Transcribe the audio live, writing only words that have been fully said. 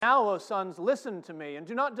now, O sons, listen to me, and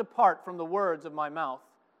do not depart from the words of my mouth.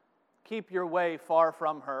 Keep your way far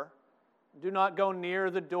from her. Do not go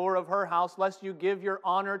near the door of her house, lest you give your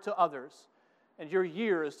honor to others, and your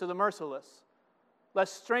years to the merciless.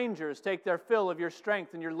 Lest strangers take their fill of your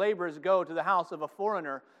strength, and your labors go to the house of a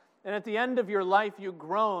foreigner. And at the end of your life you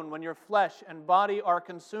groan when your flesh and body are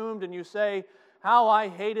consumed, and you say, how I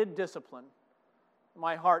hated discipline.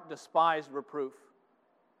 My heart despised reproof.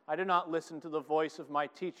 I did not listen to the voice of my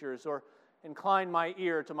teachers, or incline my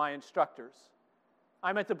ear to my instructors.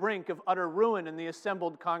 I'm at the brink of utter ruin in the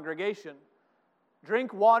assembled congregation.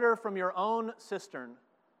 Drink water from your own cistern,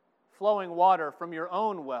 flowing water from your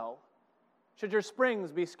own well. Should your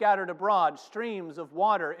springs be scattered abroad, streams of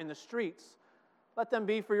water in the streets, let them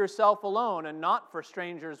be for yourself alone and not for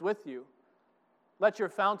strangers with you. Let your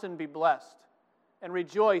fountain be blessed, and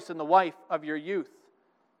rejoice in the wife of your youth,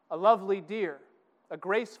 a lovely deer, a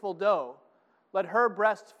graceful doe. Let her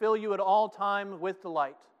breasts fill you at all times with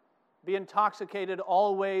delight. Be intoxicated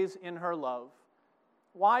always in her love.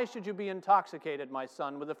 Why should you be intoxicated, my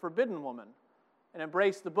son, with a forbidden woman, and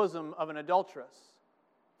embrace the bosom of an adulteress?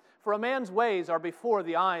 For a man's ways are before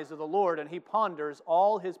the eyes of the Lord, and he ponders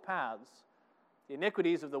all his paths. The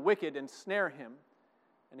iniquities of the wicked ensnare him,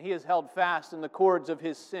 and he is held fast in the cords of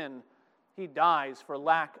his sin. He dies for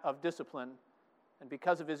lack of discipline, and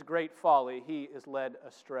because of his great folly, he is led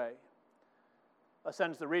astray. Thus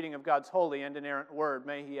ends the reading of God's holy and inerrant word.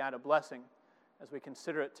 May he add a blessing as we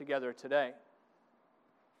consider it together today.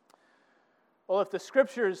 Well, if the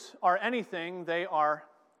Scriptures are anything, they are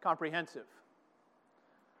comprehensive.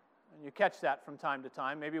 And you catch that from time to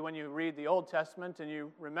time. Maybe when you read the Old Testament and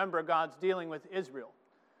you remember God's dealing with Israel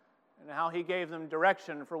and how he gave them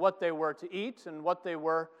direction for what they were to eat and what they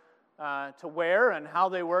were to wear, and how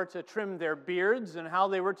they were to trim their beards, and how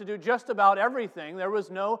they were to do just about everything. There was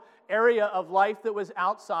no area of life that was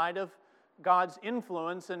outside of God's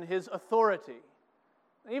influence and his authority.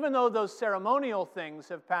 Even though those ceremonial things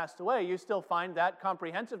have passed away, you still find that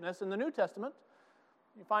comprehensiveness in the New Testament.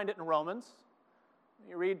 You find it in Romans.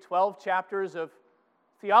 You read 12 chapters of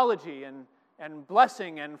theology and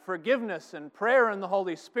blessing and forgiveness and prayer in the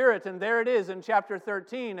Holy Spirit, and there it is in chapter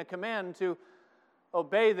 13, a command to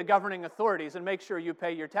obey the governing authorities and make sure you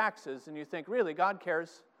pay your taxes. And you think, really, God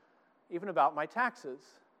cares even about my taxes?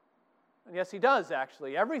 And yes, he does,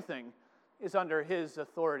 actually. Everything is under his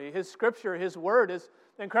authority. His Scripture, his word, is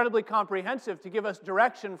incredibly comprehensive to give us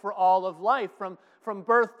direction for all of life, from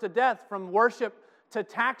birth to death, from worship to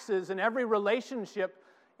taxes, and every relationship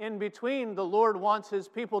in between. The Lord wants his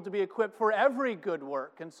people to be equipped for every good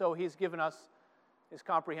work, and so he's given us his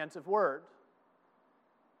comprehensive word.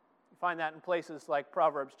 Find that in places like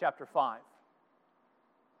Proverbs chapter 5.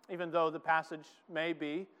 Even though the passage may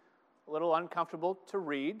be a little uncomfortable to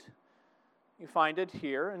read, you find it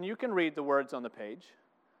here, and you can read the words on the page.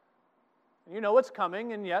 And you know what's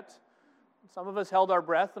coming, and yet some of us held our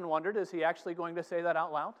breath and wondered, is he actually going to say that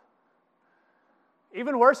out loud?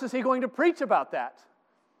 Even worse, is he going to preach about that?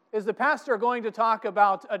 Is the pastor going to talk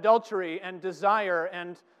about adultery and desire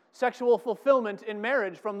and sexual fulfillment in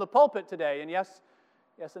marriage from the pulpit today? And yes,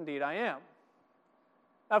 indeed, I am.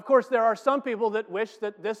 Now, of course, there are some people that wish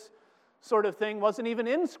that this sort of thing wasn't even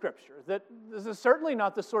in Scripture, that this is certainly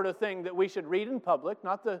not the sort of thing that we should read in public,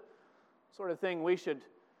 not the sort of thing we should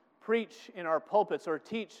preach in our pulpits or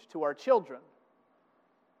teach to our children.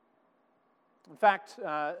 In fact,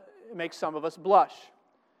 it makes some of us blush.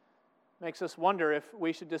 It makes us wonder if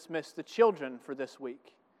we should dismiss the children for this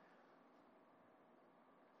week.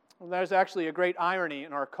 Well, there's actually a great irony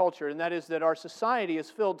in our culture, and that is that our society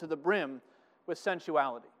is filled to the brim with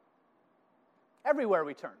sensuality. Everywhere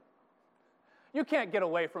we turn. You can't get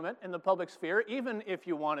away from it in the public sphere, even if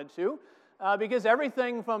you wanted to, because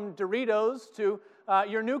everything from Doritos to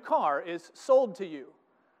your new car is sold to you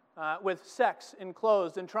with sex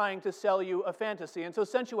enclosed and trying to sell you a fantasy. And so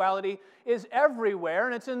sensuality is everywhere,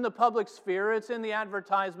 and it's in the public sphere, it's in the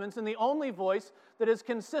advertisements, and the only voice that is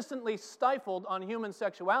consistently stifled on human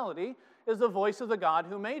sexuality is the voice of the God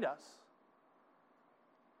who made us.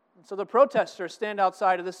 And so the protesters stand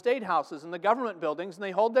outside of the state houses and the government buildings, and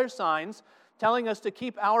they hold their signs telling us to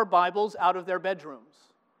keep our Bibles out of their bedrooms.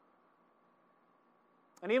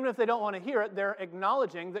 And even if they don't want to hear it, they're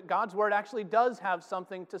acknowledging that God's Word actually does have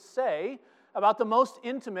something to say about the most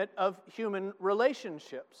intimate of human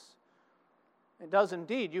relationships. It does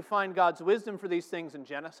indeed. You find God's wisdom for these things in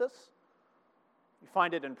Genesis. You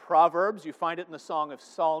find it in Proverbs. You find it in the Song of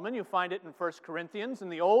Solomon. You find it in 1 Corinthians, in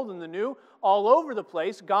the Old and the New. All over the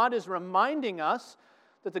place, God is reminding us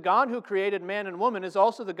that the God who created man and woman is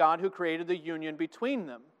also the God who created the union between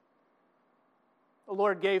them. The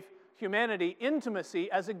Lord gave humanity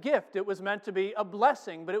intimacy as a gift. It was meant to be a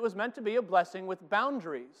blessing, but it was meant to be a blessing with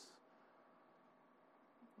boundaries.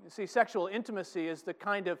 You see, sexual intimacy is the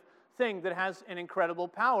kind of thing that has an incredible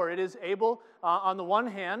power. It is able, on the one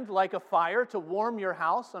hand, like a fire, to warm your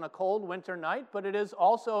house on a cold winter night, but it is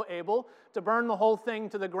also able to burn the whole thing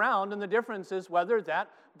to the ground, and the difference is whether that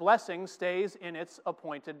blessing stays in its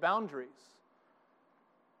appointed boundaries.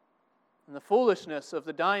 And the foolishness of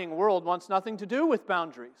the dying world wants nothing to do with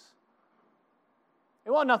boundaries.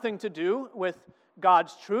 They want nothing to do with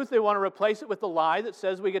God's truth. They want to replace it with the lie that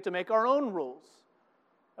says we get to make our own rules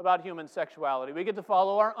about human sexuality. We get to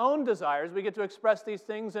follow our own desires. We get to express these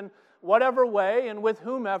things in whatever way and with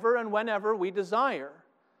whomever and whenever we desire.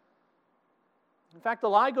 In fact, the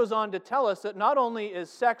lie goes on to tell us that not only is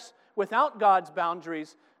sex without God's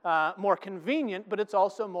boundaries more convenient, but it's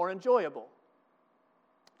also more enjoyable.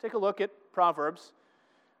 Take a look at Proverbs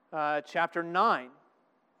chapter 9,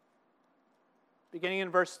 beginning in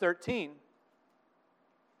verse 13.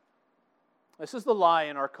 This is the lie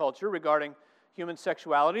in our culture regarding human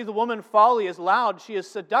sexuality. The woman folly is loud, she is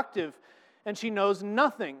seductive, and she knows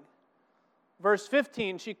nothing. Verse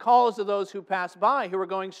 15, she calls to those who pass by, who are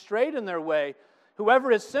going straight in their way. Whoever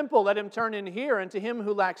is simple, let him turn in here. And to him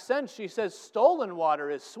who lacks sense, she says, stolen water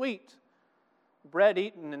is sweet. Bread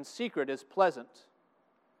eaten in secret is pleasant.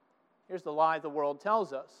 Here's the lie the world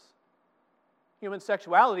tells us. Human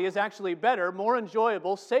sexuality is actually better, more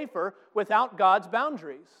enjoyable, safer without God's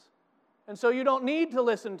boundaries. And so you don't need to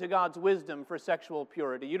listen to God's wisdom for sexual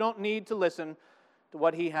purity. You don't need to listen to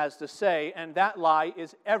what He has to say. And that lie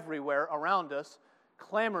is everywhere around us,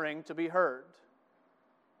 clamoring to be heard.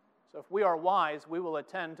 So if we are wise, we will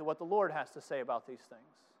attend to what the Lord has to say about these things.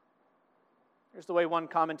 Here's the way one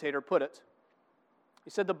commentator put it.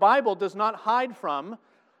 He said, the Bible does not hide from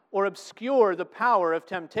or obscure the power of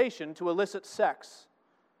temptation to illicit sex.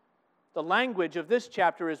 The language of this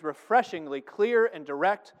chapter is refreshingly clear and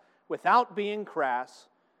direct, without being crass,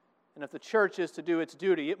 and if the church is to do its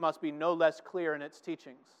duty, it must be no less clear in its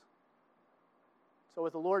teachings. So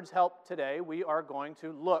with the Lord's help today, we are going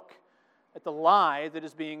to look at the lie that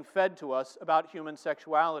is being fed to us about human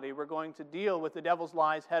sexuality. We're going to deal with the devil's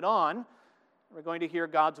lies head on. We're going to hear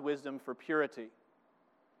God's wisdom for purity.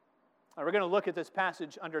 We're going to look at this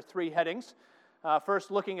passage under three headings. First,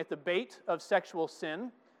 looking at the bait of sexual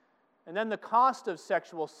sin, and then the cost of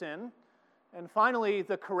sexual sin, and finally,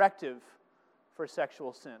 the corrective for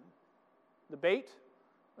sexual sin. The bait,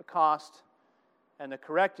 the cost, and the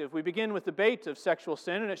corrective. We begin with the bait of sexual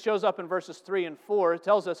sin, and it shows up in verses 3 and 4. It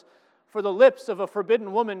tells us, for the lips of a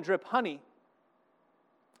forbidden woman drip honey,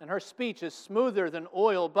 and her speech is smoother than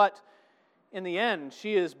oil, but in the end,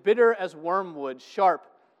 she is bitter as wormwood, sharp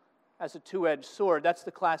as a two-edged sword. That's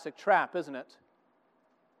the classic trap, isn't it?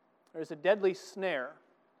 There's a deadly snare,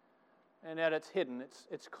 and yet it's hidden.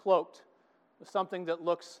 It's cloaked with something that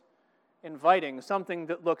looks inviting, something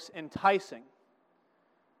that looks enticing.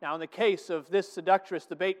 Now, in the case of this seductress,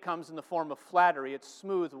 the bait comes in the form of flattery. It's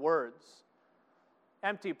smooth words,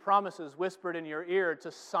 empty promises whispered in your ear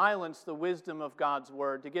to silence the wisdom of God's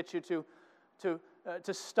word, to get you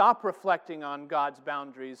to stop reflecting on God's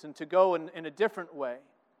boundaries and to go in a different way.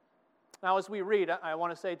 Now, as we read, I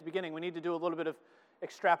want to say at the beginning, we need to do a little bit of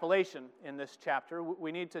extrapolation in this chapter.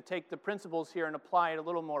 We need to take the principles here and apply it a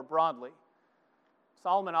little more broadly.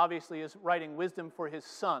 Solomon obviously is writing wisdom for his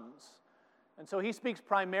sons. And so he speaks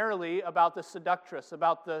primarily about the seductress,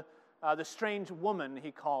 about the strange woman,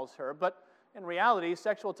 he calls her. But in reality,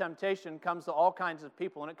 sexual temptation comes to all kinds of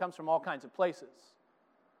people, and it comes from all kinds of places.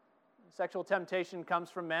 Sexual temptation comes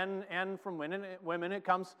from men and from women. It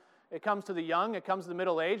comes to the young, it comes to the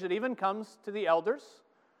middle-aged, it even comes to the elders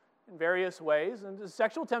in various ways. And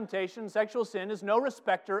sexual temptation, sexual sin is no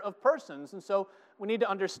respecter of persons. And so we need to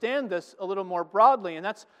understand this a little more broadly, and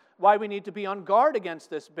that's why we need to be on guard against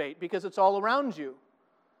this bait, because it's all around you.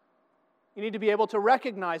 You need to be able to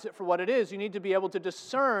recognize it for what it is. You need to be able to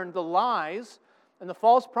discern the lies and the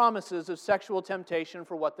false promises of sexual temptation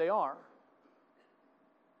for what they are.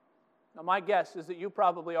 Now, my guess is that you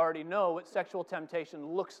probably already know what sexual temptation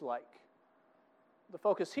looks like. The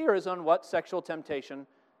focus here is on what sexual temptation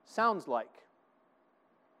sounds like.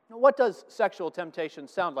 Now, what does sexual temptation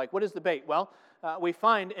sound like? What is the bait? Well, we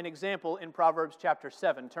find an example in Proverbs chapter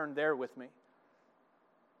 7. Turn there with me.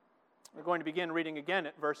 We're going to begin reading again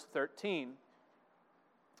at verse 13.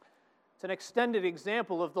 It's an extended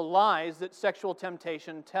example of the lies that sexual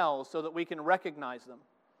temptation tells so that we can recognize them.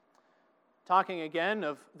 Talking again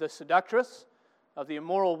of the seductress, of the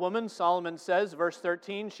immoral woman, Solomon says, verse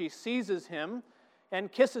 13, she seizes him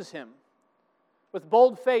and kisses him. With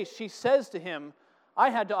bold face, she says to him, I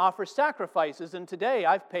had to offer sacrifices, and today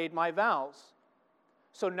I've paid my vows.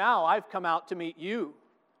 So now I've come out to meet you,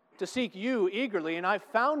 to seek you eagerly, and I've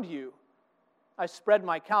found you. I spread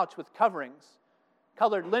my couch with coverings,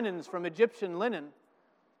 colored linens from Egyptian linen.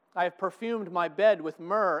 I have perfumed my bed with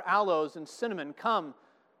myrrh, aloes, and cinnamon. Come,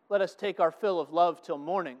 let us take our fill of love till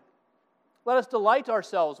morning. Let us delight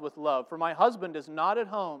ourselves with love, for my husband is not at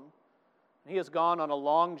home. He has gone on a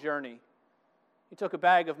long journey. He took a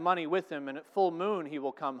bag of money with him, and at full moon he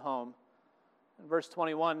will come home. And verse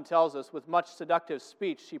 21 tells us, with much seductive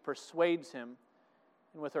speech she persuades him,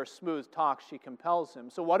 and with her smooth talk she compels him.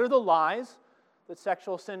 So what are the lies that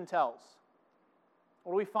sexual sin tells?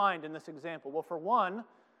 What do we find in this example? Well, for one,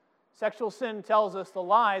 sexual sin tells us the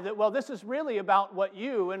lie that, well, this is really about what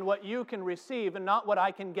you can receive and not what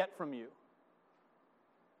I can get from you.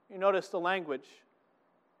 You notice the language.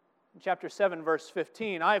 In chapter 7, verse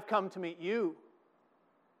 15, I have come to meet you.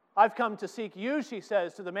 I've come to seek you, she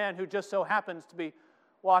says to the man who just so happens to be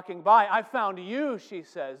walking by. I found you, she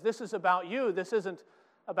says. This is about you. This isn't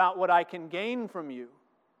about what I can gain from you.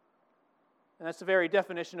 And that's the very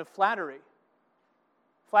definition of flattery.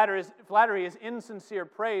 Flattery is insincere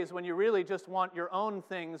praise when you really just want your own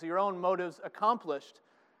things, your own motives accomplished.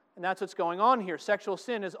 And that's what's going on here. Sexual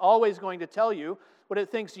sin is always going to tell you what it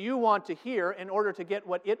thinks you want to hear in order to get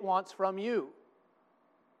what it wants from you.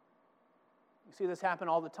 You see this happen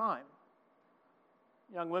all the time.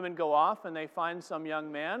 Young women go off and they find some young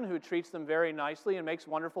man who treats them very nicely and makes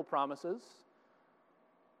wonderful promises.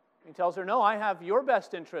 He tells her, no, I have your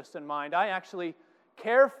best interest in mind. I actually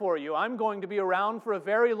care for you. I'm going to be around for a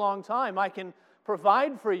very long time. I can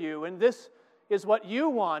provide for you, and this is what you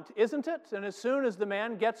want, isn't it? And as soon as the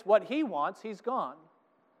man gets what he wants, he's gone.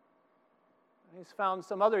 He's found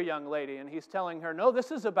some other young lady, and he's telling her, no,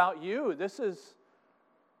 this is about you. This is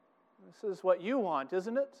what you want,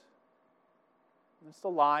 isn't it? It's the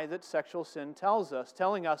lie that sexual sin tells us,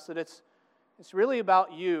 telling us that it's really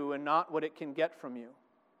about you and not what it can get from you.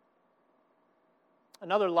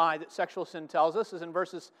 Another lie that sexual sin tells us is in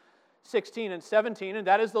verses 16 and 17, and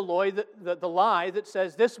that is the lie that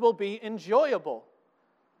says this will be enjoyable.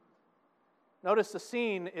 Notice the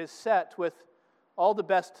scene is set with all the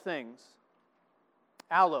best things.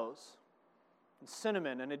 Aloes, and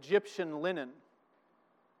cinnamon, and Egyptian linen.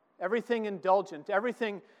 Everything indulgent,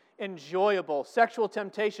 everything enjoyable. Sexual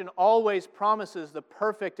temptation always promises the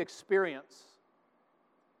perfect experience.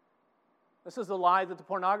 This is the lie that the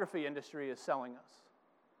pornography industry is selling us.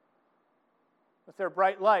 With their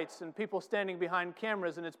bright lights and people standing behind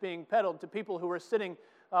cameras, and it's being peddled to people who are sitting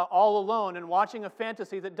all alone and watching a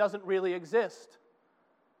fantasy that doesn't really exist.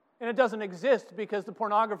 And it doesn't exist because the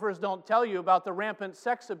pornographers don't tell you about the rampant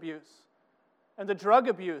sex abuse and the drug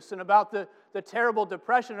abuse and about the terrible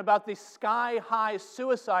depression, about the sky-high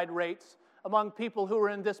suicide rates among people who are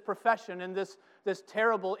in this profession, in this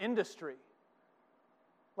terrible industry.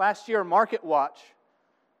 Last year, MarketWatch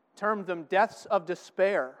termed them deaths of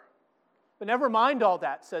despair. But never mind all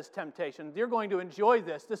that, says temptation. You're going to enjoy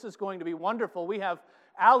this. This is going to be wonderful. We have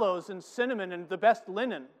aloes and cinnamon and the best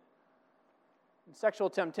linen. And sexual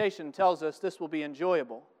temptation tells us this will be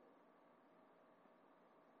enjoyable.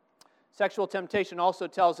 Sexual temptation also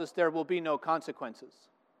tells us there will be no consequences.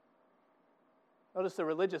 Notice the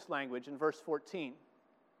religious language in verse 14.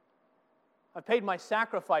 I've paid my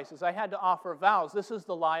sacrifices. I had to offer vows. This is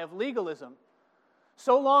the lie of legalism.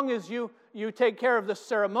 So long as you take care of the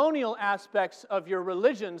ceremonial aspects of your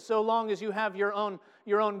religion, so long as you have your own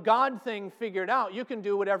God thing figured out, you can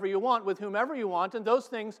do whatever you want with whomever you want, and those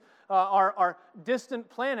things are distant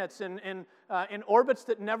planets in orbits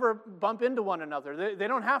that never bump into one another. They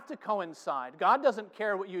don't have to coincide. God doesn't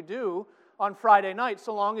care what you do on Friday night,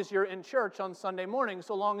 so long as you're in church on Sunday morning,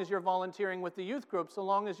 so long as you're volunteering with the youth group, so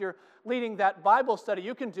long as you're leading that Bible study,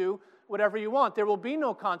 you can do whatever you want. There will be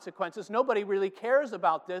no consequences. Nobody really cares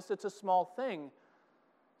about this. It's a small thing,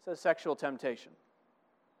 says sexual temptation.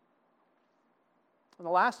 And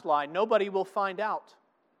the last lie, nobody will find out.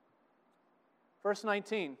 Verse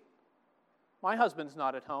 19, my husband's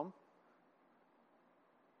not at home.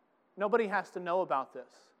 Nobody has to know about this,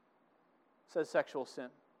 says sexual sin.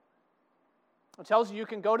 It tells you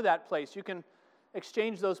can go to that place. You can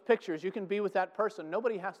exchange those pictures. You can be with that person.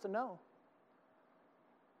 Nobody has to know.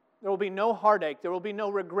 There will be no heartache. There will be no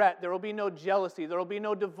regret. There will be no jealousy. There will be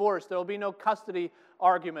no divorce. There will be no custody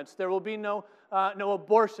arguments. There will be no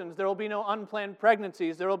abortions. There will be no unplanned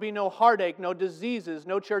pregnancies. There will be no heartache, no diseases,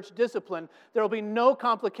 no church discipline. There will be no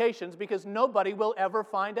complications because nobody will ever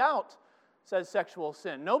find out, says sexual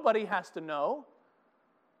sin. Nobody has to know.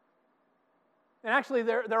 And actually,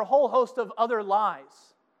 there are a whole host of other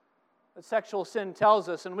lies that sexual sin tells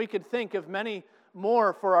us, and we could think of many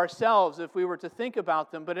more for ourselves if we were to think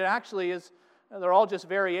about them, but it actually is, they're all just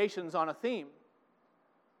variations on a theme.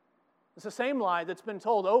 It's the same lie that's been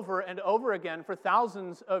told over and over again for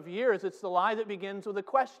thousands of years. It's the lie that begins with a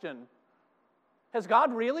question. Has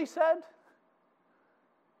God really said?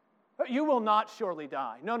 You will not surely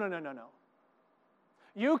die. No.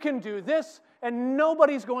 You can do this, and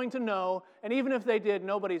nobody's going to know, and even if they did,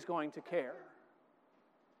 nobody's going to care.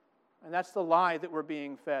 And that's the lie that we're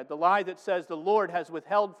being fed. The lie that says the Lord has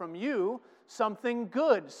withheld from you something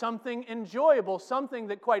good, something enjoyable, something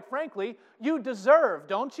that, quite frankly, you deserve,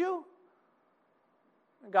 don't you?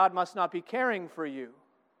 God must not be caring for you.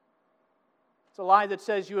 It's a lie that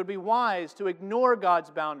says you would be wise to ignore God's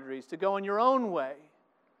boundaries, to go in your own way.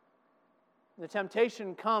 The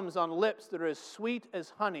temptation comes on lips that are as sweet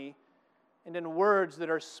as honey and in words that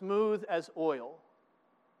are smooth as oil.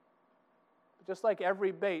 But just like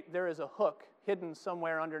every bait, there is a hook hidden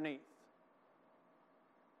somewhere underneath.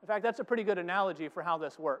 In fact, that's a pretty good analogy for how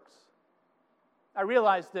this works. I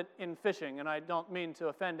realize that in fishing, and I don't mean to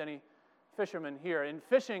offend any fishermen here, in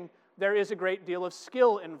fishing there is a great deal of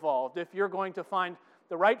skill involved. If you're going to find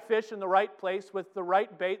the right fish in the right place with the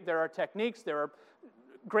right bait, there are techniques, there are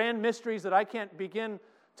grand mysteries that I can't begin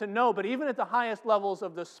to know. But even at the highest levels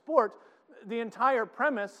of the sport, the entire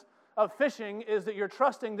premise of fishing is that you're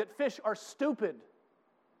trusting that fish are stupid.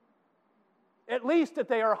 At least that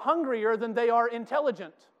they are hungrier than they are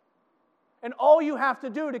intelligent. And all you have to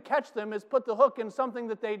do to catch them is put the hook in something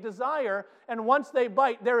that they desire, and once they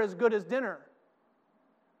bite, they're as good as dinner.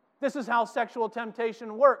 This is how sexual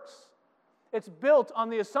temptation works. It's built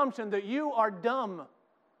on the assumption that you are dumb,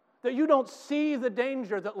 that you don't see the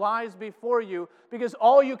danger that lies before you because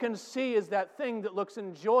all you can see is that thing that looks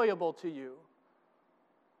enjoyable to you.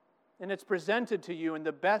 And it's presented to you in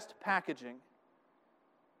the best packaging.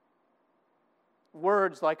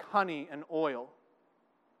 Words like honey and oil.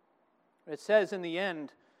 It says in the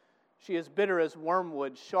end, she is bitter as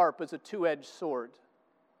wormwood, sharp as a two-edged sword.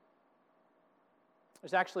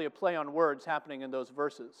 There's actually a play on words happening in those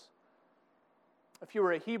verses. If you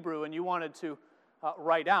were a Hebrew and you wanted to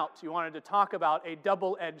you wanted to talk about a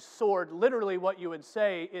double-edged sword, literally what you would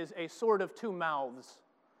say is a sword of two mouths,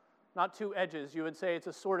 not two edges. You would say it's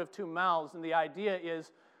a sword of two mouths, and the idea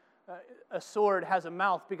is a sword has a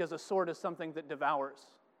mouth because a sword is something that devours.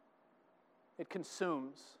 It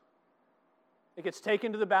consumes. It gets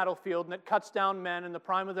taken to the battlefield, and it cuts down men in the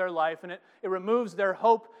prime of their life, and it removes their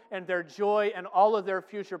hope and their joy and all of their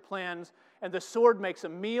future plans. And the sword makes a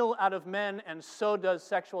meal out of men, and so does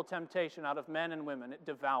sexual temptation out of men and women. It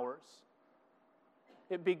devours.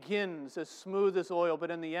 It begins as smooth as oil, but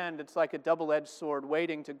in the end, it's like a double-edged sword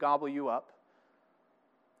waiting to gobble you up.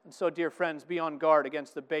 And so, dear friends, be on guard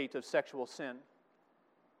against the bait of sexual sin.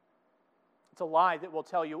 It's a lie that will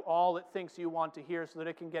tell you all it thinks you want to hear so that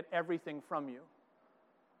it can get everything from you.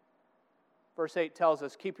 Verse 8 tells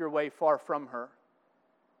us, keep your way far from her.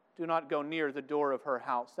 Do not go near the door of her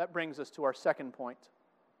house. That brings us to our second point.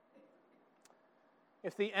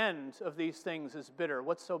 If the end of these things is bitter,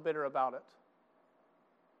 what's so bitter about it?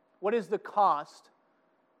 What is the cost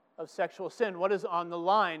of sexual sin? What is on the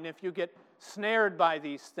line if you get snared by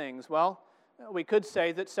these things? Well, we could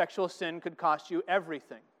say that sexual sin could cost you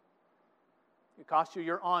everything. It could cost you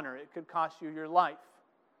your honor. It could cost you your life.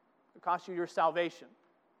 It could cost you your salvation.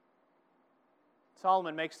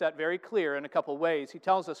 Solomon makes that very clear in a couple ways. He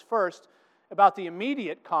tells us first about the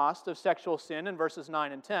immediate cost of sexual sin in verses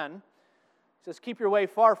 9 and 10. He says, keep your way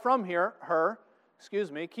far from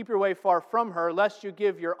keep your way far from her, lest you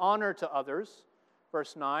give your honor to others,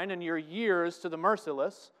 verse 9, and your years to the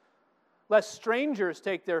merciless, lest strangers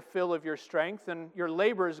take their fill of your strength and your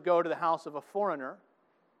labors go to the house of a foreigner.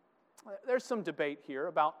 There's some debate here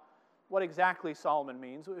about what exactly Solomon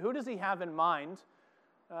means. Who does he have in mind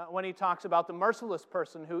when he talks about the merciless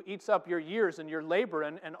person who eats up your years and your labor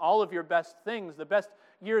and all of your best things, the best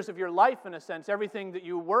years of your life in a sense, everything that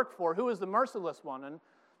you work for? Who is the merciless one? And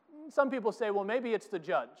some people say, well, maybe it's the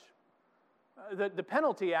judge. The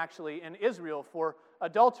penalty actually in Israel for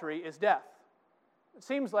adultery is death. It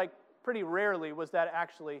seems like pretty rarely was that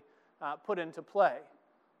actually put into play.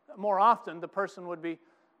 More often, the person would be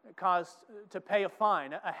caused to pay a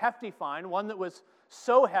fine, a hefty fine, one that was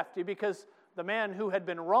so hefty because the man who had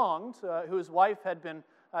been wronged, whose wife had been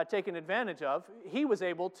taken advantage of, he was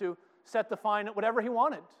able to set the fine at whatever he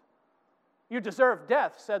wanted. You deserve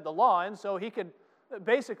death, said the law, and so he could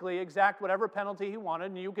basically exact whatever penalty he wanted,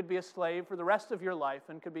 and you could be a slave for the rest of your life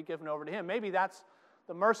and could be given over to him. Maybe that's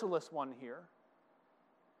the merciless one here.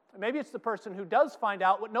 Maybe it's the person who does find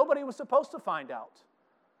out what nobody was supposed to find out.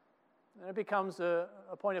 And it becomes a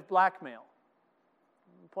point of blackmail.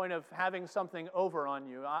 point of having something over on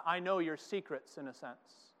you. I know your secrets, in a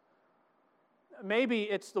sense. Maybe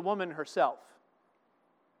it's the woman herself.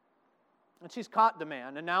 And she's caught the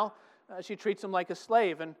man, and now she treats him like a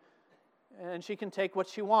slave, and she can take what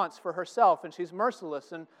she wants for herself, and she's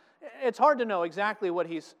merciless. And it's hard to know exactly what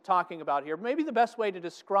he's talking about here. Maybe the best way to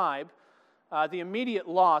describe the immediate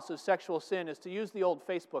loss of sexual sin is to use the old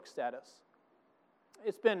Facebook status.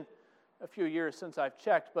 It's been a few years since I've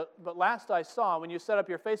checked, but last I saw, when you set up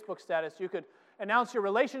your Facebook status, you could announce your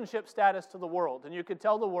relationship status to the world, and you could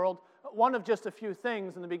tell the world one of just a few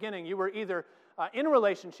things in the beginning. You were either in a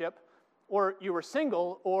relationship, or you were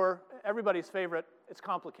single, or everybody's favorite, it's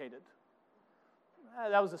complicated.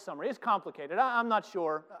 That was the summary. It's complicated. I'm not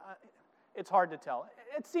sure. It's hard to tell.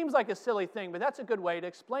 It seems like a silly thing, but that's a good way to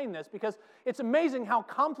explain this, because it's amazing how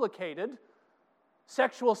complicated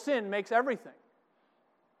sexual sin makes everything.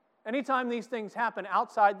 Anytime these things happen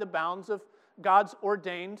outside the bounds of God's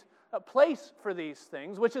ordained place for these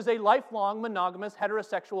things, which is a lifelong monogamous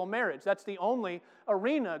heterosexual marriage. That's the only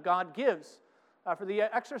arena God gives for the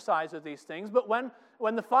exercise of these things. But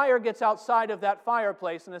when the fire gets outside of that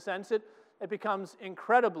fireplace, in a sense, it becomes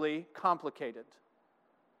incredibly complicated.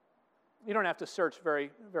 You don't have to search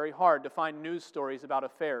very, very hard to find news stories about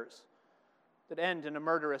affairs that end in a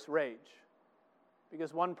murderous rage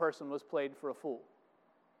because one person was played for a fool.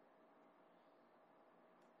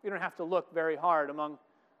 You don't have to look very hard among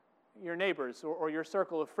your neighbors or your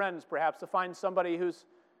circle of friends, perhaps, to find somebody whose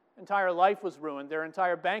entire life was ruined. Their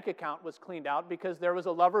entire bank account was cleaned out because there was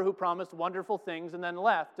a lover who promised wonderful things and then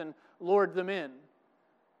left and lured them in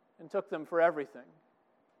and took them for everything.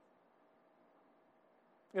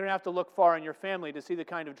 You don't have to look far in your family to see the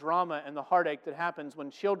kind of drama and the heartache that happens when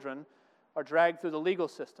children are dragged through the legal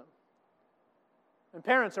system. And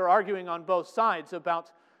parents are arguing on both sides about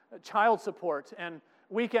child support and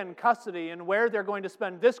weekend custody and where they're going to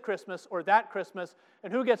spend this Christmas or that Christmas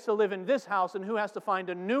and who gets to live in this house and who has to find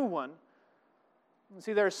a new one. And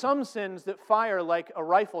see, there are some sins that fire like a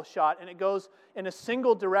rifle shot and it goes in a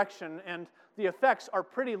single direction and the effects are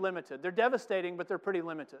pretty limited. They're devastating, but they're pretty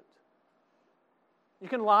limited. You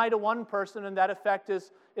can lie to one person and that effect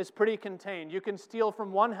is pretty contained. You can steal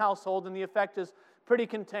from one household and the effect is pretty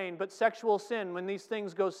contained. But sexual sin, when these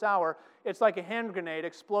things go sour, it's like a hand grenade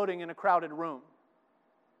exploding in a crowded room.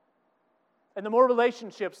 And the more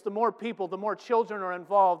relationships, the more people, the more children are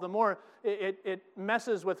involved, the more it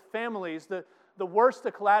messes with families, the worse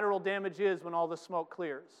the collateral damage is when all the smoke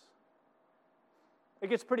clears. It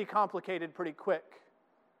gets pretty complicated pretty quick.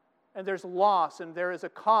 And there's loss and there is a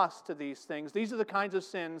cost to these things. These are the kinds of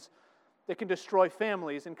sins that can destroy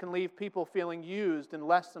families and can leave people feeling used and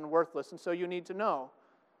less than worthless. And so you need to know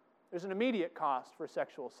there's an immediate cost for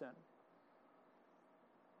sexual sin.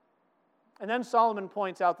 And then Solomon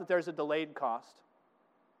points out that there's a delayed cost.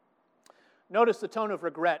 Notice the tone of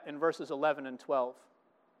regret in verses 11 and 12.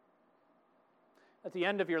 At the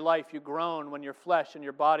end of your life, you groan when your flesh and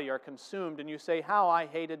your body are consumed, and you say, "How I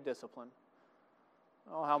hated discipline.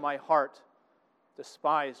 Oh, how my heart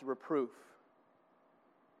despised reproof."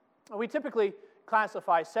 We typically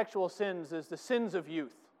classify sexual sins as the sins of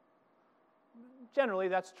youth. Generally,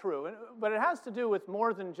 that's true, but it has to do with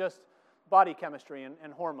more than just body chemistry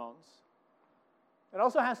and hormones. It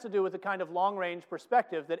also has to do with the kind of long-range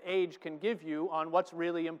perspective that age can give you on what's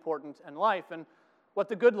really important in life and what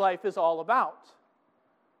the good life is all about.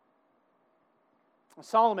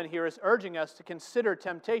 Solomon here is urging us to consider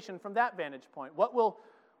temptation from that vantage point. What will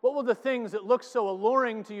the things that look so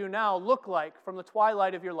alluring to you now look like from the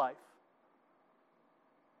twilight of your life?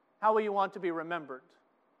 How will you want to be remembered?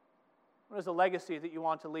 What is the legacy that you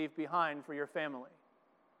want to leave behind for your family?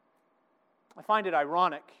 I find it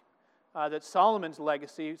ironic that Solomon's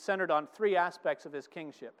legacy centered on three aspects of his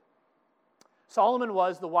kingship. Solomon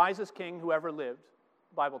was the wisest king who ever lived,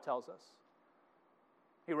 the Bible tells us.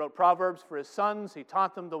 He wrote Proverbs for his sons. He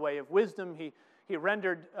taught them the way of wisdom. He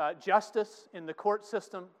rendered justice in the court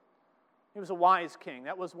system. He was a wise king.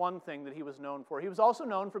 That was one thing that he was known for. He was also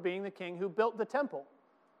known for being the king who built the temple.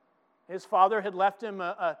 His father had left him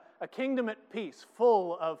a kingdom at peace,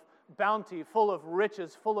 full of bounty, full of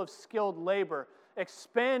riches, full of skilled labor,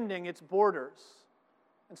 expanding its borders.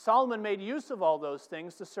 And Solomon made use of all those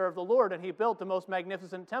things to serve the Lord, and he built the most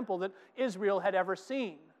magnificent temple that Israel had ever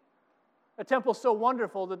seen. A temple so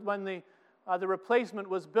wonderful that when the replacement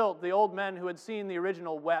was built, the old men who had seen the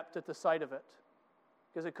original wept at the sight of it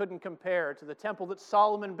because it couldn't compare to the temple that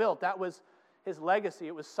Solomon built. That was his legacy.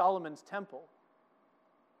 It was Solomon's temple.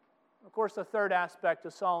 Of course, the third aspect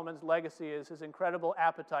of Solomon's legacy is his incredible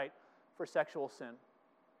appetite for sexual sin.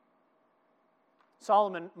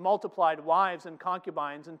 Solomon multiplied wives and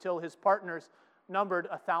concubines until his partners numbered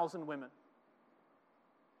 1,000 women.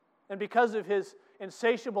 And because of his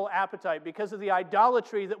insatiable appetite, because of the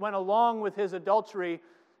idolatry that went along with his adultery,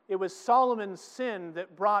 it was Solomon's sin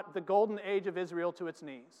that brought the golden age of Israel to its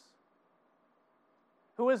knees.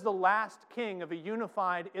 Who is the last king of a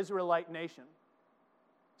unified Israelite nation?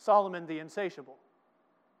 Solomon the insatiable.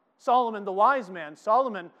 Solomon the wise man.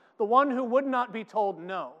 Solomon the one who would not be told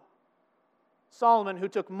no. Solomon who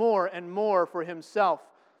took more and more for himself.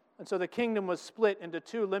 And so the kingdom was split into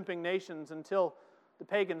two limping nations until the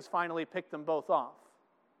pagans finally picked them both off.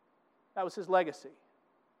 That was his legacy.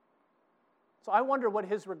 So I wonder what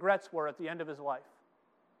his regrets were at the end of his life.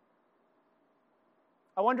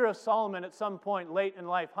 I wonder if Solomon at some point late in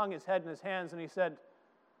life hung his head in his hands and he said,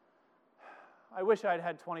 I wish I'd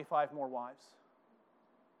had 25 more wives.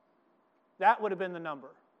 That would have been the number.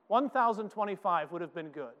 1,025 would have been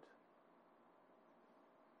good.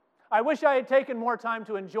 I wish I had taken more time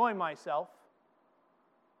to enjoy myself.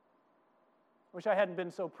 Wish I hadn't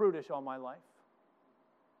been so prudish all my life.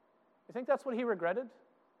 You think that's what he regretted?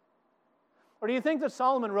 Or do you think that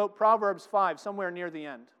Solomon wrote Proverbs 5 somewhere near the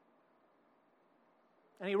end?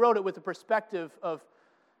 And he wrote it with the perspective of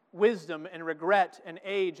wisdom and regret and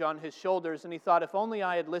age on his shoulders, and he thought, if only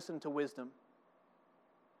I had listened to wisdom.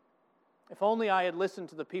 If only I had listened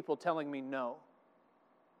to the people telling me no.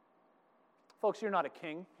 Folks, you're not a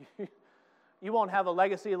king. You won't have a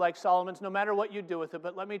legacy like Solomon's no matter what you do with it,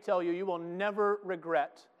 but let me tell you, you will never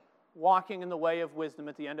regret walking in the way of wisdom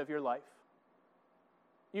at the end of your life.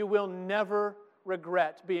 You will never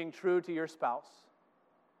regret being true to your spouse.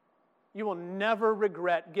 You will never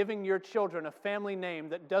regret giving your children a family name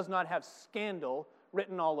that does not have scandal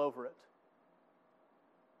written all over it.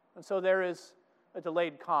 And so there is a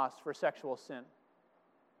delayed cost for sexual sin.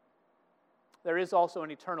 There is also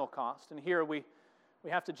an eternal cost. And here we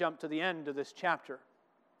have to jump to the end of this chapter.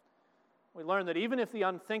 We learn that even if the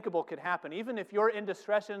unthinkable could happen, even if your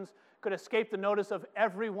indiscretions could escape the notice of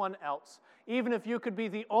everyone else, even if you could be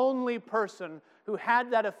the only person who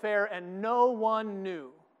had that affair and no one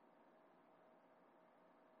knew,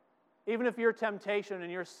 even if your temptation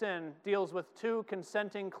and your sin deals with two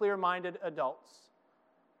consenting, clear-minded adults.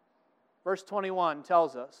 Verse 21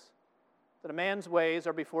 tells us that a man's ways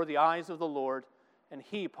are before the eyes of the Lord, and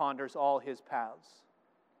he ponders all his paths.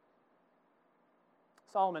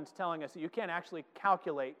 Solomon's telling us that you can't actually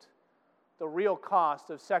calculate the real cost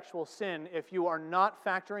of sexual sin if you are not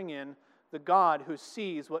factoring in the God who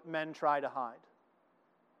sees what men try to hide.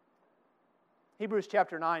 Hebrews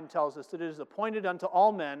chapter 9 tells us that it is appointed unto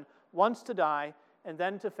all men once to die and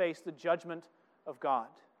then to face the judgment of God.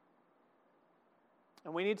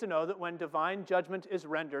 And we need to know that when divine judgment is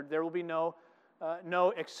rendered, there will be no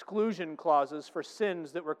exclusion clauses for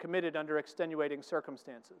sins that were committed under extenuating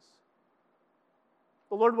circumstances.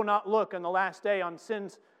 The Lord will not look on the last day on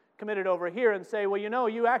sins committed over here and say, well, you know,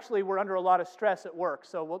 you actually were under a lot of stress at work,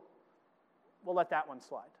 so we'll let that one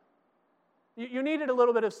slide. You needed a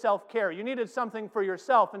little bit of self-care. You needed something for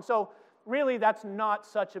yourself, and so really that's not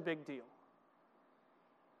such a big deal.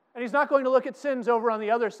 And he's not going to look at sins over on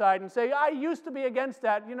the other side and say, I used to be against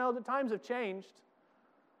that. You know, the times have changed.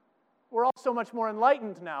 We're all so much more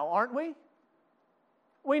enlightened now, aren't we?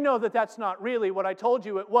 We know that that's not really what I told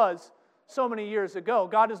you it was so many years ago.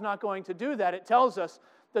 God is not going to do that. It tells us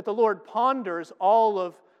that the Lord ponders all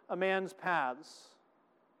of a man's paths.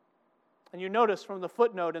 And you notice from the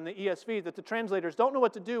footnote in the ESV that the translators don't know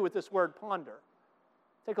what to do with this word ponder.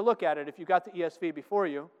 Take a look at it if you've got the ESV before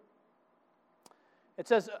you. It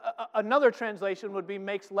says another translation would be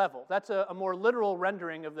makes level. That's a more literal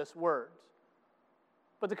rendering of this word.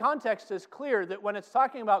 But the context is clear that when it's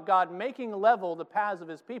talking about God making level the paths of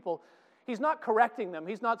his people, he's not correcting them.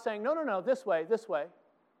 He's not saying, no, this way, this way.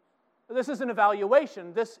 This is an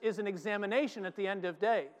evaluation. This is an examination at the end of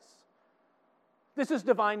days. This is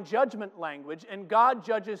divine judgment language, and God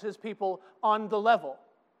judges his people on the level.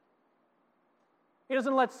 He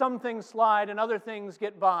doesn't let some things slide and other things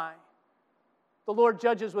get by. The Lord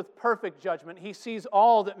judges with perfect judgment. He sees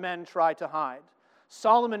all that men try to hide.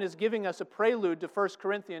 Solomon is giving us a prelude to 1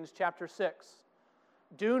 Corinthians chapter 6.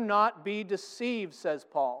 Do not be deceived, says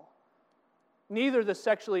Paul. Neither the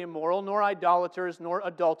sexually immoral, nor idolaters, nor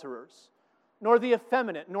adulterers, nor the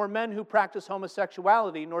effeminate, nor men who practice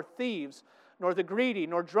homosexuality, nor thieves, nor the greedy,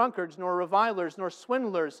 nor drunkards, nor revilers, nor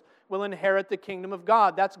swindlers will inherit the kingdom of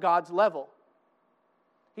God. That's God's level.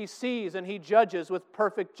 He sees and he judges with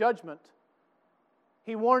perfect judgment.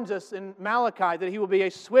 He warns us in Malachi that he will be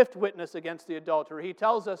a swift witness against the adulterer. He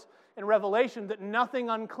tells us in Revelation that nothing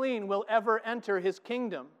unclean will ever enter his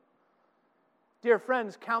kingdom. Dear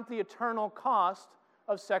friends, count the eternal cost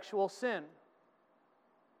of sexual sin.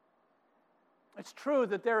 It's true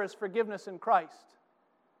that there is forgiveness in Christ.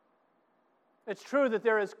 It's true that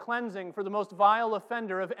there is cleansing for the most vile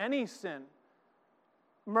offender of any sin.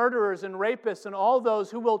 Murderers and rapists and all those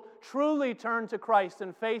who will truly turn to Christ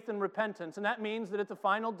in faith and repentance. And that means that at the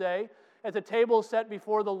final day, at the table set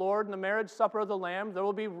before the Lord in the marriage supper of the Lamb, there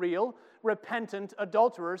will be real, repentant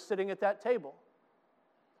adulterers sitting at that table.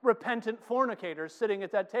 Repentant fornicators sitting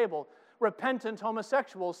at that table. Repentant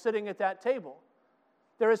homosexuals sitting at that table.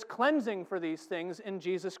 There is cleansing for these things in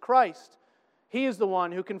Jesus Christ. He is the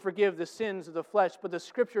one who can forgive the sins of the flesh, but the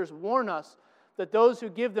Scriptures warn us that those who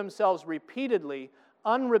give themselves repeatedly,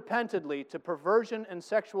 unrepentantly to perversion and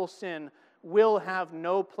sexual sin will have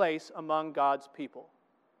no place among God's people.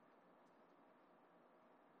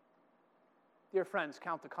 Dear friends,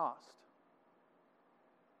 count the cost.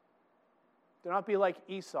 Do not be like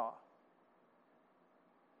Esau.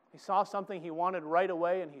 He saw something he wanted right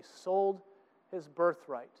away and he sold his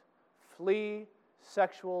birthright. Flee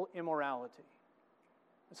sexual immorality.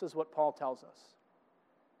 This is what Paul tells us.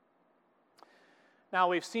 Now,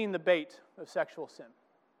 we've seen the bait of sexual sin.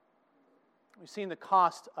 We've seen the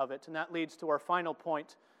cost of it, and that leads to our final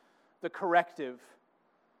point, the corrective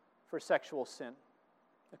for sexual sin.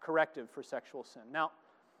 The corrective for sexual sin. Now,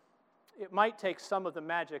 it might take some of the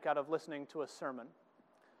magic out of listening to a sermon,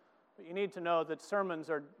 but you need to know that sermons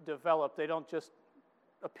are developed. They don't just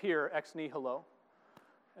appear ex nihilo.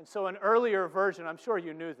 And so an earlier version, I'm sure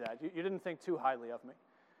you knew that. You didn't think too highly of me.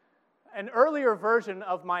 An earlier version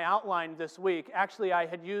of my outline this week, actually I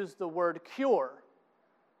had used the word cure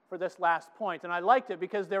for this last point, and I liked it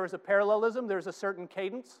because there was a parallelism, there's a certain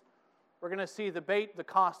cadence. We're going to see the bait, the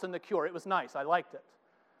cost, and the cure. It was nice, I liked it.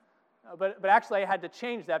 But actually I had to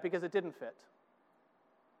change that because it didn't fit.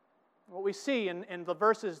 What we see in the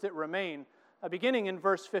verses that remain, beginning in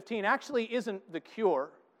verse 15, actually isn't the cure.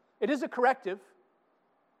 It is a corrective.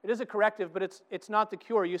 It is a corrective, but it's not the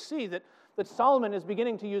cure. You see that Solomon is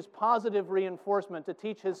beginning to use positive reinforcement to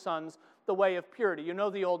teach his sons the way of purity. You know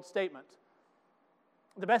the old statement.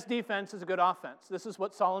 The best defense is a good offense. This is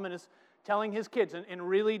what Solomon is telling his kids in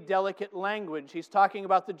really delicate language. He's talking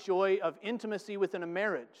about the joy of intimacy within a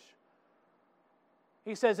marriage.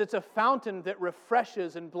 He says it's a fountain that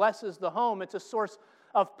refreshes and blesses the home. It's a source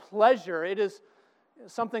of pleasure. It is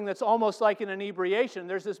something that's almost like an inebriation.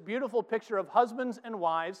 There's this beautiful picture of husbands and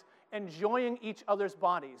wives enjoying each other's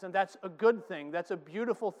bodies, and that's a good thing. That's a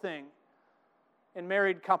beautiful thing in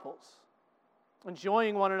married couples,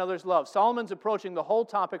 enjoying one another's love. Solomon's approaching the whole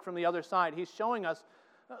topic from the other side. He's showing us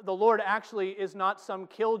the Lord actually is not some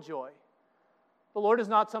killjoy. The Lord is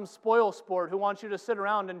not some spoil sport who wants you to sit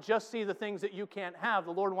around and just see the things that you can't have.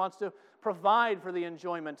 The Lord wants to provide for the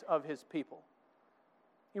enjoyment of His people.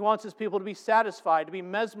 He wants His people to be satisfied, to be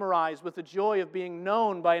mesmerized with the joy of being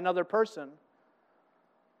known by another person.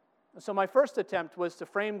 And so my first attempt was to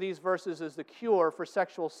frame these verses as the cure for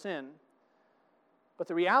sexual sin. But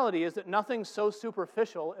the reality is that nothing so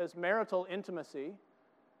superficial as marital intimacy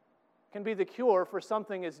can be the cure for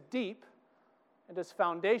something as deep and as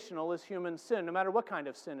foundational as human sin, no matter what kind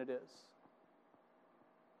of sin it is.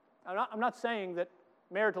 I'm not saying that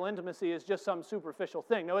marital intimacy is just some superficial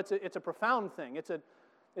thing. No, it's a profound thing. It's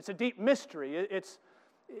a deep mystery.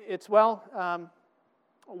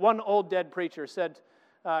 One old dead preacher said,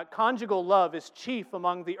 conjugal love is chief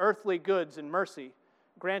among the earthly goods and mercy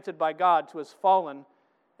granted by God to His fallen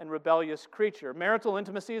and rebellious creature. Marital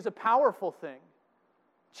intimacy is a powerful thing,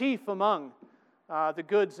 chief among the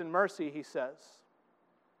goods and mercy, he says.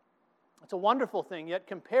 It's a wonderful thing, yet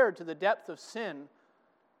compared to the depth of sin,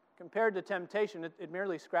 compared to temptation, it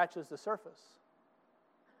merely scratches the surface.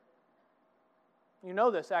 You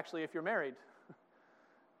know this, actually, if you're married.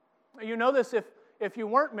 You know this if you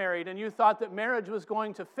weren't married and you thought that marriage was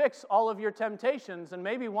going to fix all of your temptations, and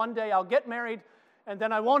maybe one day I'll get married and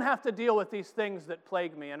then I won't have to deal with these things that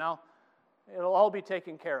plague me, and it'll all be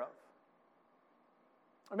taken care of.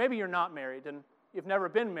 Or maybe you're not married and you've never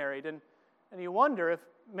been married, and you wonder if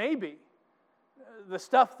maybe the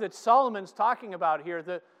stuff that Solomon's talking about here,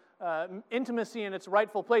 the intimacy in its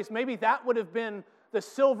rightful place, maybe that would have been the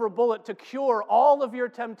silver bullet to cure all of your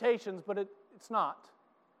temptations, but it's not.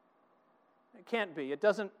 It can't be. It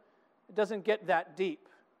doesn't get that deep.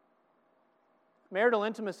 Marital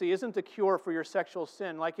intimacy isn't the cure for your sexual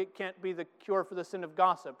sin, like it can't be the cure for the sin of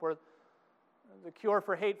gossip, or the cure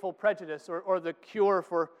for hateful prejudice, or the cure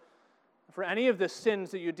for any of the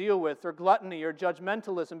sins that you deal with, or gluttony, or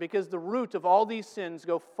judgmentalism, because the root of all these sins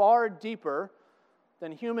go far deeper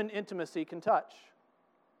than human intimacy can touch.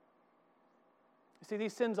 You see,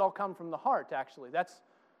 these sins all come from the heart, actually. That's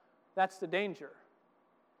the danger.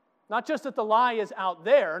 Not just that the lie is out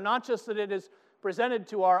there, not just that it is presented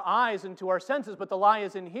to our eyes and to our senses, but the lie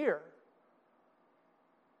is in here.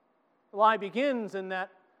 The lie begins in that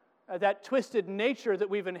twisted nature that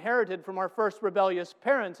we've inherited from our first rebellious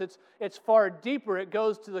parents. It's far deeper. It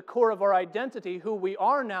goes to the core of our identity, who we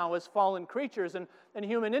are now as fallen creatures, and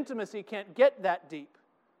human intimacy can't get that deep.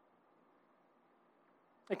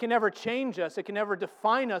 It can never change us. It can never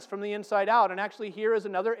define us from the inside out. And actually, here is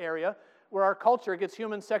another area where our culture gets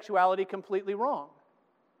human sexuality completely wrong.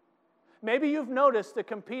 Maybe you've noticed the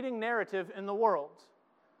competing narrative in the world.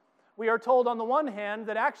 We are told on the one hand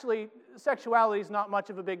that actually sexuality is not much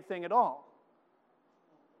of a big thing at all.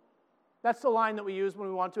 That's the line that we use when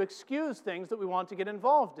we want to excuse things that we want to get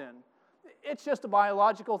involved in. It's just a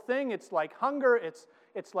biological thing. It's like hunger. It's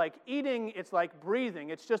like eating. It's like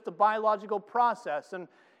breathing. It's just a biological process, and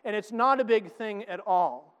it's not a big thing at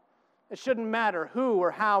all. It shouldn't matter who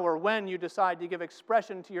or how or when you decide to give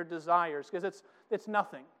expression to your desires, because it's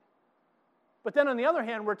nothing. But then on the other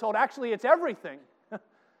hand, we're told actually it's everything.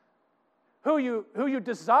 Who you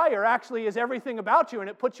desire actually is everything about you, and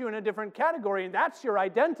it puts you in a different category, and that's your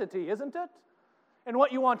identity, isn't it? And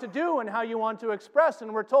what you want to do and how you want to express,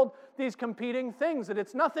 and we're told these competing things, that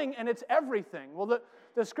it's nothing and it's everything. Well,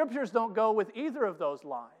 the Scriptures don't go with either of those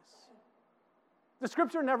lies. The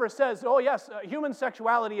Scripture never says, oh yes, human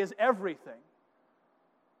sexuality is everything.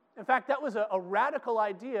 In fact, that was a radical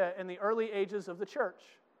idea in the early ages of the church.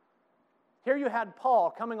 Here you had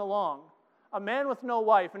Paul coming along, a man with no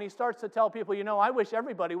wife, and he starts to tell people, I wish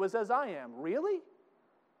everybody was as I am. Really?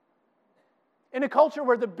 In a culture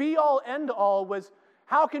where the be-all, end-all was,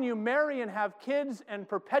 how can you marry and have kids and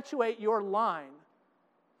perpetuate your line?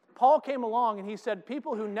 Paul came along and he said,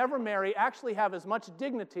 people who never marry actually have as much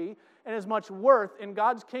dignity and as much worth in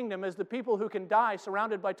God's kingdom as the people who can die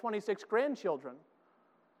surrounded by 26 grandchildren.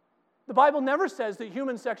 The Bible never says that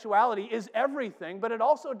human sexuality is everything, but it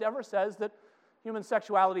also never says that human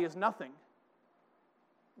sexuality is nothing.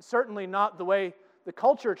 Certainly not the way the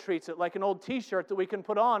culture treats it, like an old t-shirt that we can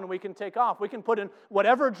put on and we can take off. We can put in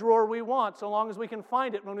whatever drawer we want so long as we can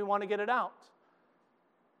find it when we want to get it out.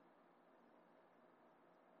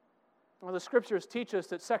 Well, the Scriptures teach us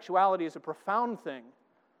that sexuality is a profound thing,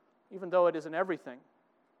 even though it isn't everything.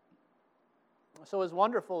 So as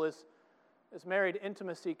wonderful as married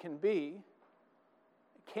intimacy can be,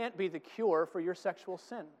 it can't be the cure for your sexual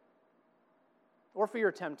sin or for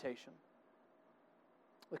your temptation.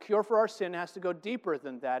 The cure for our sin has to go deeper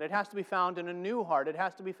than that. It has to be found in a new heart. It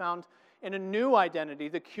has to be found in a new identity.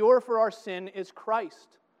 The cure for our sin is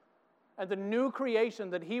Christ and the new creation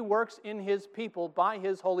that He works in His people by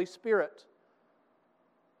His Holy Spirit.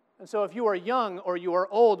 And so if you are young or you are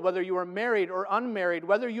old, whether you are married or unmarried,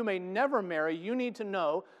 whether you may never marry, you need to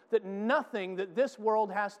know that nothing that this world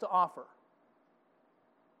has to offer,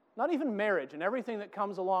 not even marriage and everything that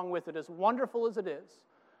comes along with it, as wonderful as it is,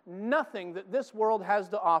 nothing that this world has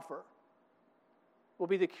to offer will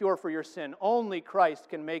be the cure for your sin. Only Christ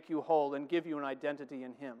can make you whole and give you an identity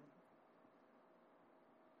in Him.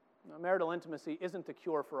 Now, marital intimacy isn't the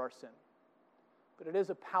cure for our sin, but it is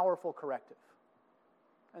a powerful corrective.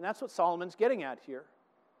 And that's what Solomon's getting at here.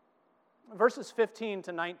 Verses 15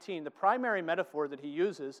 to 19, the primary metaphor that he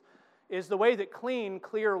uses is the way that clean,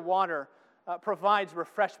 clear water provides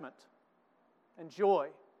refreshment and joy,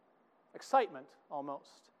 excitement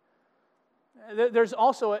almost. There's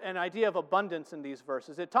also an idea of abundance in these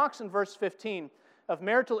verses. It talks in verse 15 of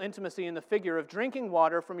marital intimacy in the figure of drinking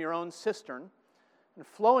water from your own cistern and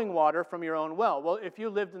flowing water from your own well. Well, if you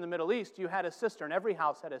lived in the Middle East, you had a cistern. Every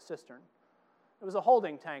house had a cistern. It was a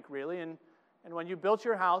holding tank, really, and when you built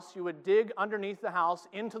your house, you would dig underneath the house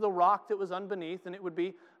into the rock that was underneath, and it would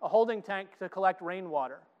be a holding tank to collect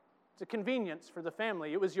rainwater. It's a convenience for the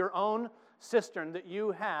family. It was your own cistern that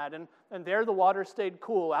you had, and there the water stayed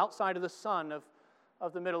cool outside of the sun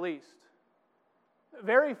of the Middle East.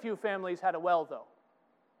 Very few families had a well, though.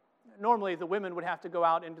 Normally, the women would have to go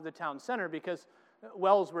out into the town center because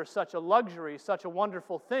wells were such a luxury, such a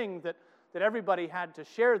wonderful thing that everybody had to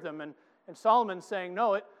share them. And Solomon's saying,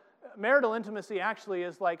 no, marital intimacy actually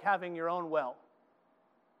is like having your own well,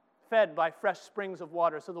 fed by fresh springs of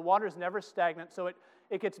water. So the water is never stagnant, so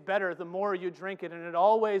it gets better the more you drink it, and it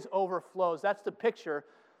always overflows. That's the picture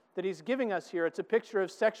that he's giving us here. It's a picture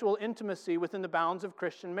of sexual intimacy within the bounds of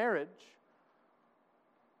Christian marriage.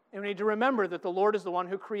 And we need to remember that the Lord is the one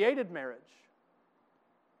who created marriage.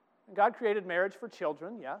 And God created marriage for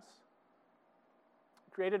children, yes.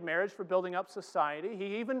 He created marriage for building up society.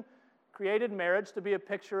 He even created marriage to be a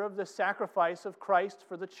picture of the sacrifice of Christ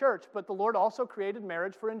for the church. But the Lord also created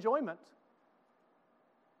marriage for enjoyment,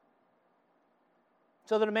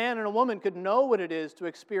 so that a man and a woman could know what it is to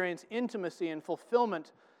experience intimacy and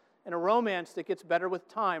fulfillment and a romance that gets better with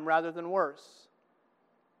time rather than worse.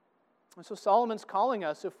 And so Solomon's calling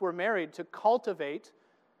us, if we're married, to cultivate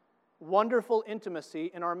wonderful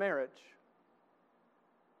intimacy in our marriage.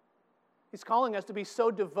 He's calling us to be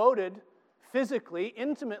so devoted physically,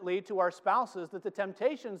 intimately to our spouses that the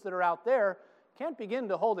temptations that are out there can't begin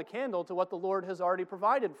to hold a candle to what the Lord has already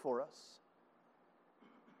provided for us.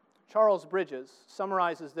 Charles Bridges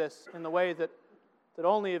summarizes this in the way that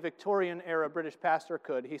only a Victorian-era British pastor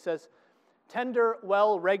could. He says, "Tender,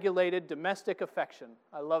 well-regulated domestic affection."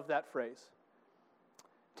 I love that phrase.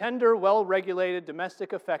 "Tender, well-regulated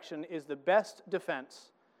domestic affection is the best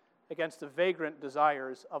defense against the vagrant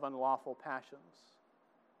desires of unlawful passions."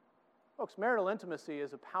 Folks, marital intimacy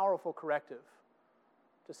is a powerful corrective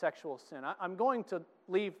to sexual sin. I'm going to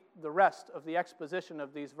leave the rest of the exposition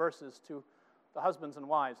of these verses to the husbands and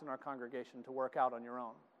wives in our congregation to work out on your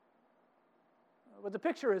own. But the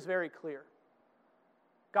picture is very clear.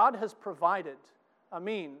 God has provided a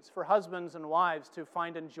means for husbands and wives to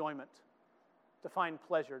find enjoyment, to find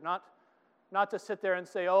pleasure, not to sit there and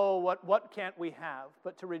say, "Oh, what can't we have?"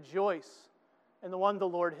 but to rejoice in the one the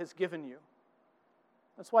Lord has given you.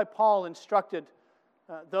 That's why Paul instructed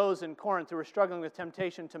those in Corinth who were struggling with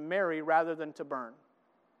temptation to marry rather than to burn.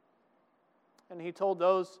 And he told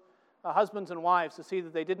those husbands and wives to see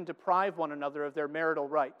that they didn't deprive one another of their marital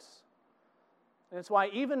rights. And it's why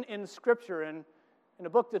even in Scripture, in a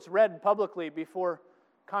book that's read publicly before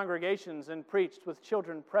congregations and preached with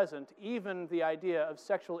children present, even the idea of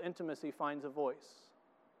sexual intimacy finds a voice.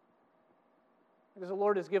 Because the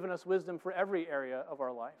Lord has given us wisdom for every area of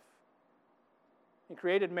our life. He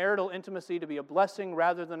created marital intimacy to be a blessing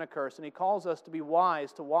rather than a curse, and He calls us to be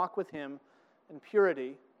wise to walk with Him in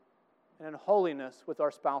purity and in holiness with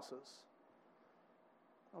our spouses.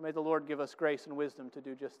 Well, may the Lord give us grace and wisdom to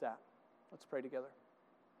do just that. Let's pray together.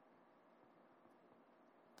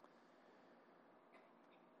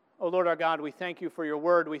 Oh Lord our God, we thank you for your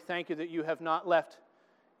word. We thank you that you have not left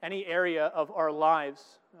any area of our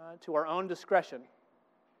lives to our own discretion.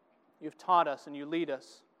 You've taught us and you lead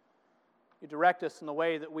us. You direct us in the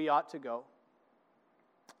way that we ought to go.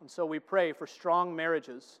 And so we pray for strong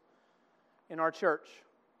marriages in our church.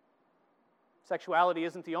 Sexuality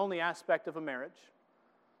isn't the only aspect of a marriage.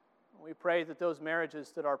 We pray that those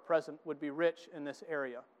marriages that are present would be rich in this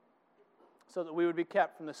area, so that we would be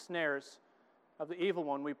kept from the snares of the evil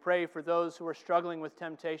one. We pray for those who are struggling with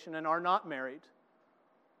temptation and are not married,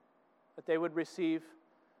 that they would receive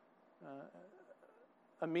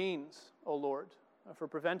a means, O Lord, for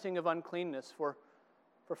preventing of uncleanness, for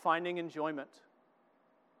finding enjoyment.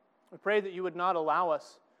 We pray that you would not allow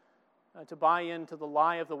us to buy into the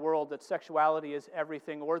lie of the world that sexuality is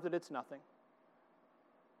everything or that it's nothing.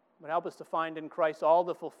 But help us to find in Christ all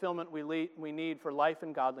the fulfillment we need for life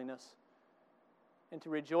and godliness, and to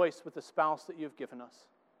rejoice with the spouse that you've given us.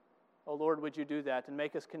 Oh Lord, would you do that and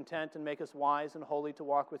make us content and make us wise and holy to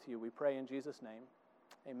walk with you. We pray in Jesus' name.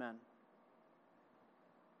 Amen.